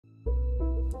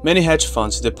Many hedge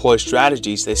funds deploy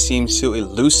strategies that seem too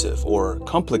elusive or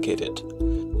complicated.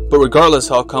 But regardless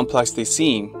how complex they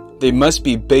seem, they must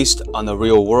be based on the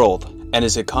real world and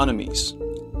its economies.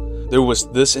 There was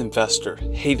this investor,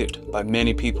 hated by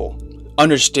many people,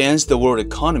 understands the world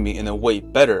economy in a way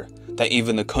better than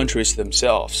even the countries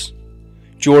themselves.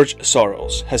 George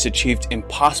Soros has achieved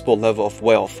impossible level of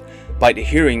wealth by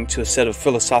adhering to a set of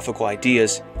philosophical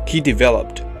ideas he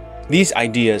developed. These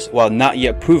ideas, while not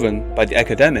yet proven by the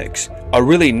academics, are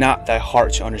really not that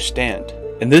hard to understand.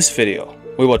 In this video,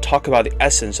 we will talk about the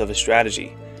essence of his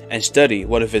strategy and study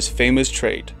one of his famous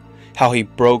trades, how he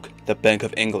broke the Bank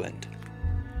of England.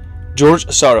 George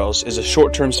Soros is a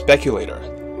short-term speculator.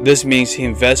 This means he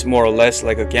invests more or less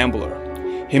like a gambler.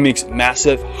 He makes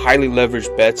massive, highly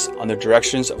leveraged bets on the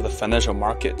directions of the financial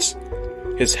markets.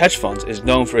 His hedge fund is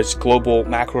known for its global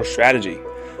macro strategy,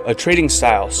 a trading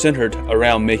style centered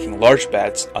around making large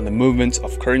bets on the movements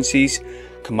of currencies,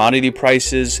 commodity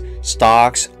prices,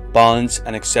 stocks, bonds,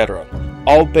 and etc.,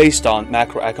 all based on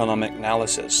macroeconomic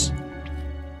analysis.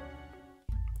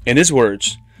 In his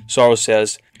words, Soros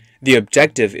says, the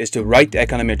objective is to write the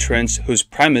economic trends whose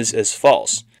premise is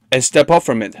false and step up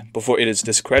from it before it is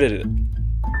discredited.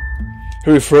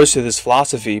 He refers to this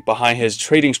philosophy behind his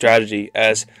trading strategy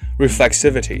as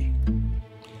reflexivity.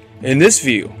 In this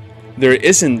view, there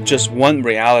isn't just one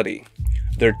reality.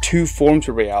 There are two forms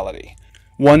of reality,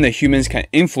 one that humans can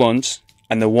influence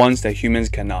and the ones that humans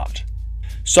cannot.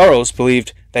 Soros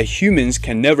believed that humans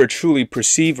can never truly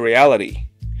perceive reality.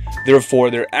 Therefore,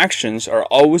 their actions are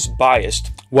always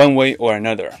biased one way or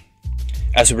another.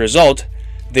 As a result,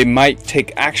 they might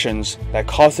take actions that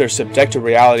cause their subjective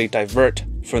reality divert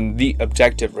from the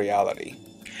objective reality.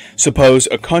 Suppose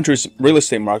a country's real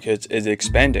estate market is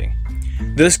expanding.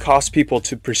 This causes people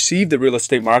to perceive the real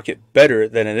estate market better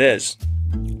than it is.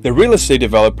 The real estate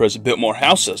developers built more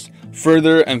houses.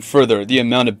 Further and further, the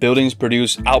amount of buildings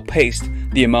produced outpaced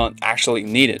the amount actually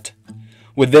needed.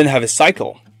 We then have a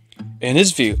cycle. In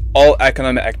his view, all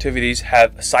economic activities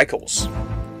have cycles.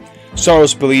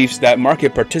 Soros believes that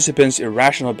market participants'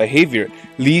 irrational behavior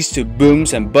leads to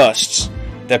booms and busts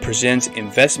that present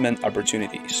investment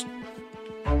opportunities.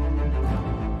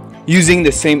 Using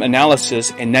the same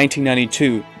analysis in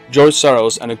 1992, George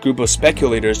Soros and a group of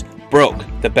speculators broke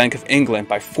the Bank of England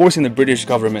by forcing the British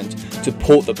government to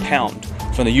pull the pound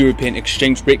from the European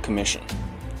Exchange Rate Commission.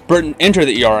 Britain entered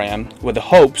the ERM with the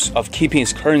hopes of keeping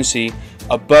its currency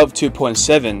above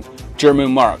 2.7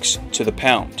 German marks to the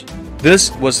pound.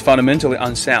 This was fundamentally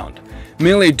unsound,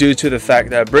 mainly due to the fact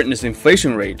that Britain's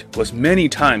inflation rate was many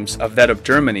times of that of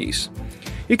Germany's.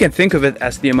 You can think of it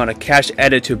as the amount of cash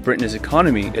added to Britain's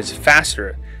economy is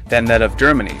faster than that of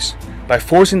Germany's. By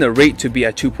forcing the rate to be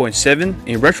at 2.7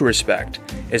 in retrospect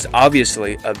is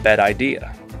obviously a bad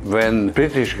idea. When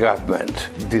British government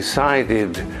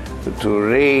decided to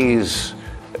raise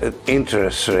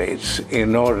interest rates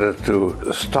in order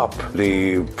to stop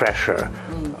the pressure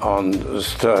on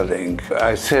sterling,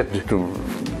 I said to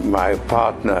my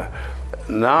partner,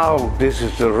 now this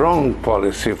is the wrong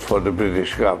policy for the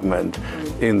British government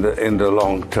in the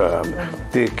long term.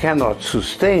 They cannot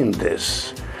sustain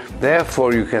this.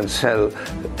 Therefore, you can sell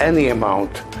any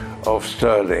amount of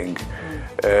sterling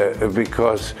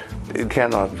because it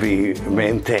cannot be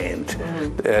maintained.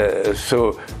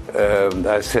 So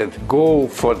I said, go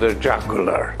for the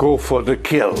jugular, go for the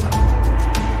kill.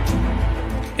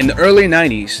 In the early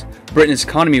 90s, Britain's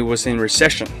economy was in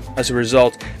recession. As a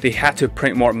result, they had to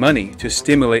print more money to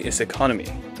stimulate its economy.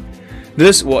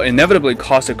 This will inevitably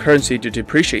cause the currency to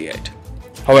depreciate.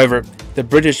 However, the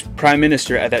British Prime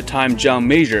Minister at that time, John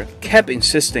Major, kept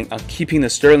insisting on keeping the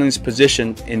sterling's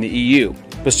position in the EU.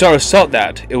 But Soros thought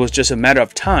that it was just a matter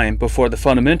of time before the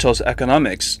fundamentals of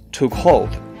economics took hold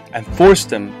and forced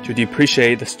them to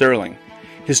depreciate the sterling.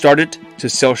 He started to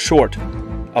sell short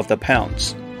of the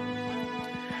pounds.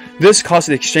 This caused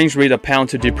the exchange rate of pound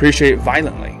to depreciate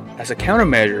violently. As a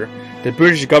countermeasure, the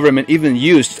British government even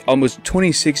used almost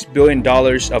 $26 billion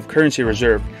of currency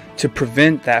reserve to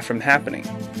prevent that from happening.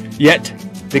 Yet,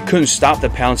 they couldn't stop the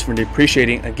pounds from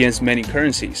depreciating against many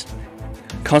currencies.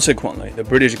 Consequently, the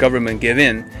British government gave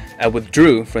in and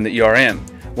withdrew from the ERM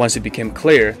once it became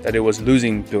clear that it was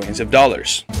losing billions of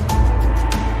dollars.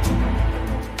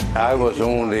 I was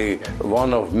only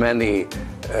one of many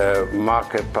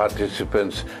market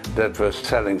participants that were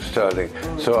selling sterling.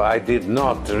 So I did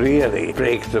not really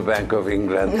break the Bank of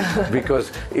England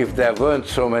because if there weren't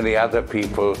so many other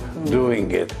people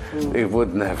doing it, it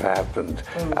wouldn't have happened.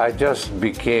 I just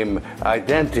became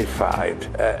identified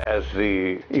as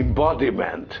the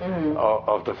embodiment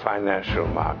of the financial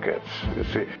markets, you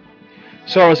see.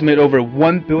 Soros made over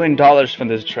 $1 billion from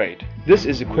this trade. This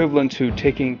is equivalent to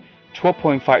taking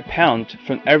 12.5 pounds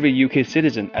from every UK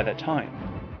citizen at that time.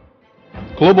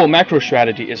 Global macro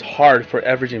strategy is hard for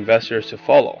average investors to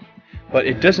follow, but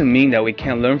it doesn't mean that we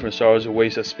can't learn from Soros'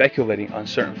 ways of speculating on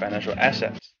certain financial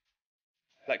assets.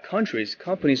 Like countries,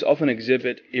 companies often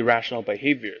exhibit irrational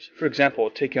behaviors. For example,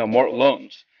 taking out more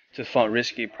loans to fund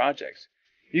risky projects.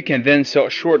 You can then sell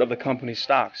short of the company's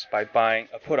stocks by buying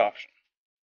a put option.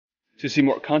 To see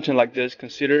more content like this,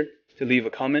 consider to leave a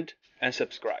comment and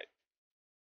subscribe.